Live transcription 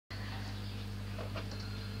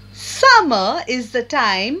Summer is the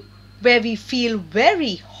time where we feel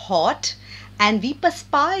very hot and we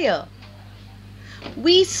perspire.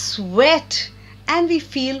 We sweat and we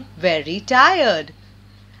feel very tired.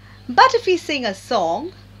 But if we sing a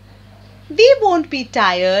song, we won't be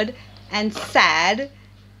tired and sad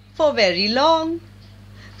for very long.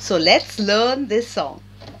 So let's learn this song.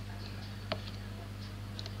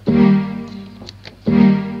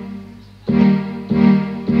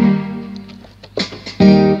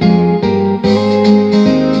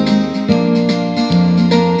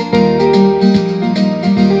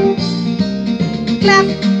 Clap,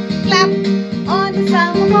 clap on a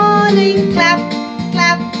summer morning. Clap,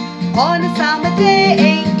 clap on a summer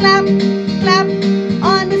day. Clap, clap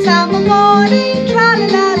on a summer morning. Tra la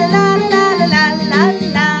la la la la la la la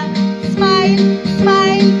la. Smile,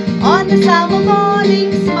 smile on a summer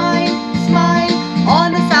morning. Smile, smile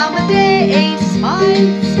on a summer day. Smile,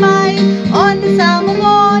 smile on a summer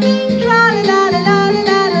morning. Tra la la la la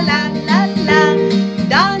la la la la la.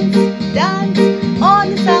 Dance, dance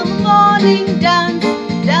on a summer morning. Dance,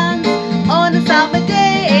 dance on a summer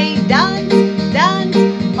day. Dance, dance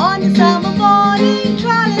on a summer morning.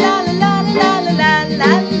 Tra la la la la la la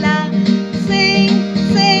la la. Sing,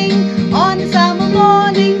 sing on a summer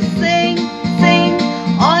morning. Sing, sing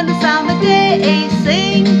on a summer day.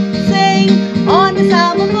 Sing,